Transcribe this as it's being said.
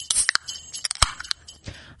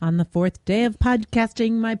On the fourth day of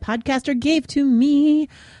podcasting, my podcaster gave to me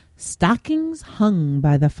stockings hung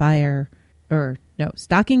by the fire. Or, no,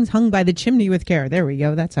 stockings hung by the chimney with care. There we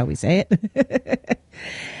go. That's how we say it.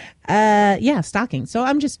 Stockings. So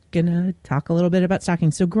I'm just going to talk a little bit about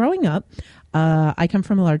stockings. So growing up, I come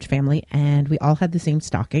from a large family and we all had the same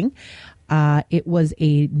stocking. It was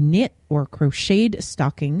a knit or crocheted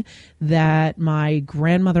stocking that my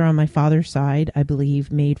grandmother on my father's side, I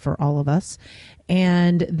believe, made for all of us.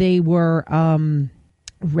 And they were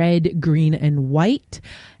red, green, and white.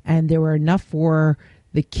 And there were enough for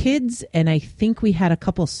the kids. And I think we had a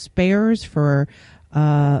couple spares for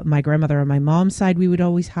my grandmother on my mom's side. We would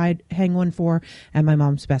always hang one for. And my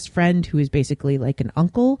mom's best friend, who is basically like an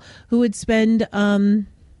uncle, who would spend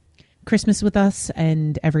Christmas with us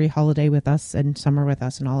and every holiday with us and summer with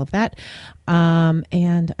us and all of that.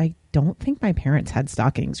 And I don't think my parents had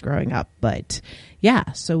stockings growing up, but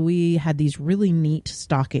yeah, so we had these really neat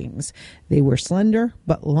stockings. They were slender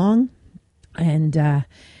but long, and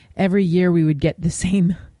every year we would get the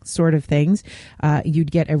same sort of things.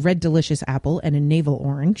 You'd get a red delicious apple and a navel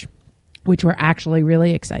orange, which were actually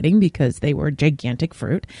really exciting because they were gigantic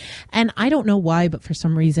fruit. And I don't know why, but for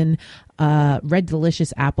some reason, red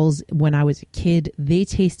delicious apples, when I was a kid, they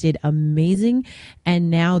tasted amazing.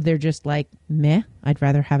 And now they're just like, meh. I'd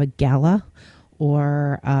rather have a Gala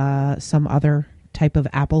or some other type of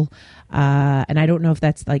apple. And I don't know if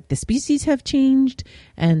that's like the species have changed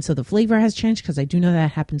and so the flavor has changed, because I do know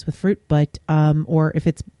that happens with fruit, but or if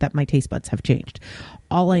it's that my taste buds have changed.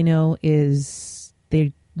 All I know is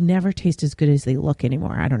they never taste as good as they look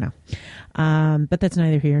anymore. I don't know. But that's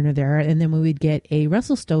neither here nor there. And then we would get a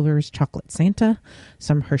Russell Stover's Chocolate Santa,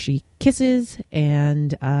 some Hershey Kisses,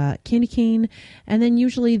 and candy cane. And then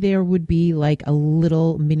usually there would be like a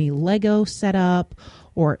little mini Lego setup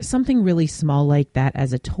or something really small like that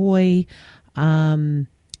as a toy.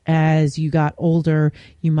 As you got older,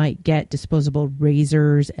 you might get disposable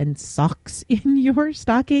razors and socks in your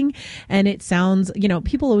stocking. And it sounds,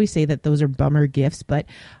 people always say that those are bummer gifts, but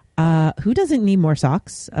who doesn't need more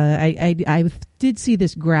socks? I did see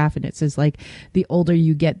this graph, and it says like the older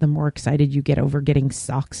you get, the more excited you get over getting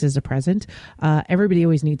socks as a present. Everybody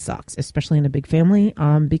always needs socks, especially in a big family,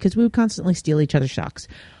 because we would constantly steal each other's socks.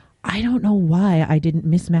 I don't know why I didn't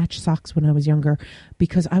mismatch socks when I was younger,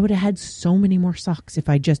 because I would have had so many more socks if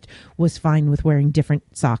I just was fine with wearing different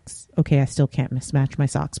socks. Okay, I still can't mismatch my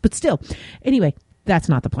socks, but still. Anyway, that's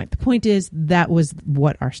not the point. The point is that was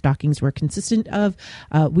what our stockings were consistent of.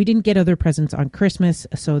 We didn't get other presents on Christmas,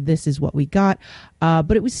 so this is what we got.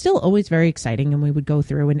 But it was still always very exciting, and we would go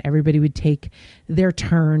through and everybody would take their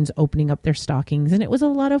turns opening up their stockings, and it was a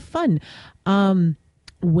lot of fun.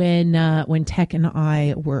 When Tech and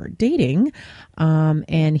I were dating,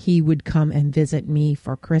 and he would come and visit me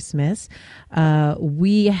for Christmas,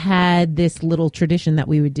 we had this little tradition that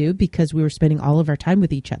we would do because we were spending all of our time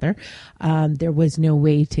with each other. There was no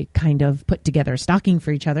way to kind of put together a stocking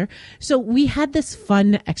for each other. So we had this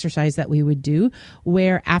fun exercise that we would do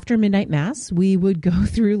where after midnight mass, we would go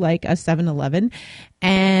through like a 7-Eleven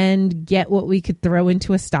and get what we could throw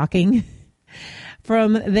into a stocking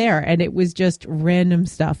from there. And it was just random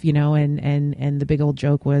stuff, and the big old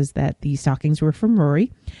joke was that the stockings were from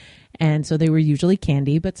Rory. And so they were usually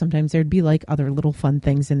candy, but sometimes there'd be like other little fun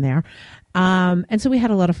things in there. And so we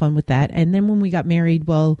had a lot of fun with that. And then when we got married,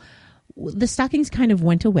 well, the stockings kind of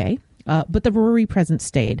went away. But the Rory present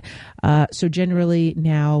stayed. So generally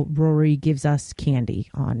now Rory gives us candy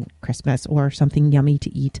on Christmas or something yummy to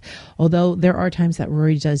eat. Although there are times that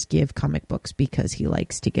Rory does give comic books because he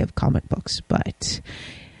likes to give comic books. But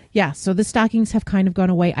yeah, so the stockings have kind of gone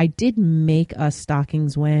away. I did make us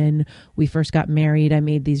stockings when we first got married. I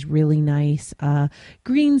made these really nice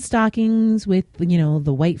green stockings with,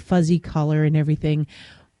 the white fuzzy color and everything.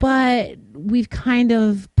 But we've kind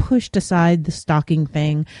of pushed aside the stocking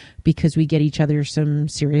thing because we get each other some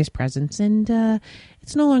serious presents, and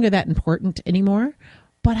it's no longer that important anymore.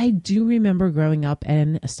 But I do remember growing up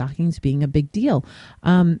and stockings being a big deal.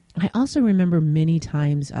 I also remember many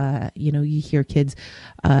times, you hear kids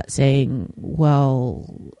saying,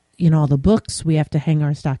 well, all the books, we have to hang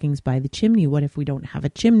our stockings by the chimney. What if we don't have a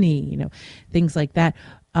chimney? Things like that.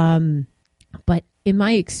 But in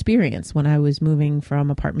my experience, when I was moving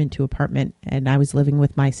from apartment to apartment and I was living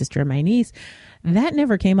with my sister and my niece, that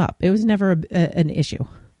never came up. It was never an issue.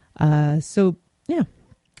 So, yeah,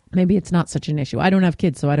 maybe it's not such an issue. I don't have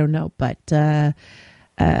kids, so I don't know. But,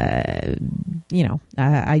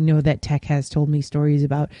 I know that Tech has told me stories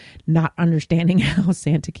about not understanding how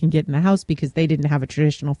Santa can get in the house because they didn't have a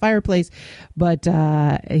traditional fireplace. But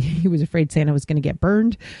he was afraid Santa was going to get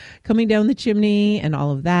burned coming down the chimney and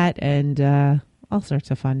all of that. And all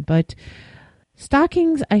sorts of fun. But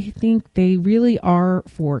stockings, I think they really are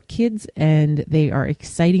for kids, and they are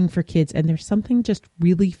exciting for kids. And there's something just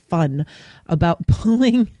really fun about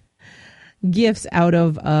pulling gifts out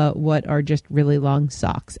of what are just really long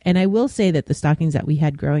socks. And I will say that the stockings that we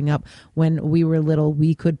had growing up when we were little,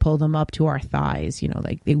 we could pull them up to our thighs,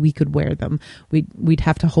 we could wear them. We'd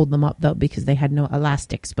have to hold them up though because they had no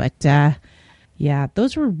elastics. But yeah,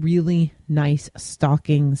 those were really nice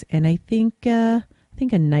stockings. And I think a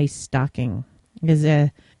nice stocking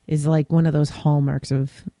is like one of those hallmarks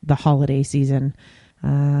of the holiday season.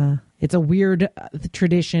 It's a weird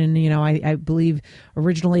tradition. I believe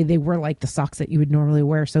originally they were like the socks that you would normally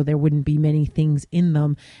wear, so there wouldn't be many things in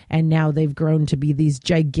them. And now they've grown to be these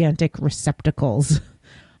gigantic receptacles.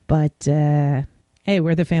 But hey,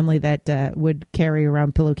 we're the family that would carry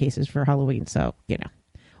around pillowcases for Halloween. So,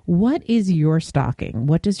 What is your stocking?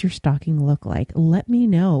 What does your stocking look like? Let me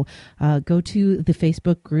know. Go to the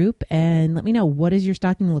Facebook group and let me know, what does your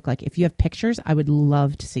stocking look like? If you have pictures, I would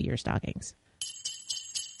love to see your stockings.